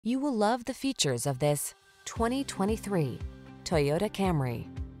You will love the features of this 2023 Toyota Camry.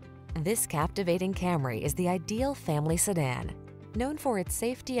 This captivating Camry is the ideal family sedan. Known for its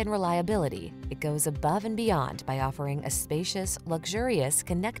safety and reliability, it goes above and beyond by offering a spacious, luxurious,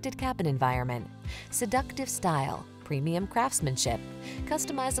 connected cabin environment, seductive style, premium craftsmanship,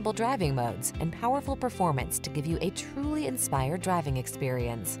 customizable driving modes, and powerful performance to give you a truly inspired driving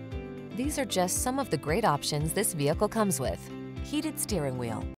experience. These are just some of the great options this vehicle comes with: heated steering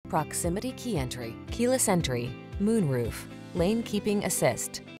wheel, proximity key entry, keyless entry, moonroof, lane keeping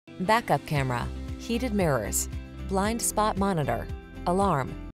assist, backup camera, heated mirrors, blind spot monitor,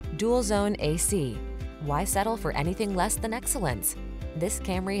 alarm, dual zone AC. Why settle for anything less than excellence? This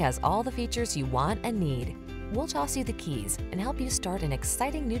Camry has all the features you want and need. We'll toss you the keys and help you start an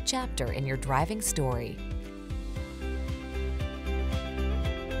exciting new chapter in your driving story.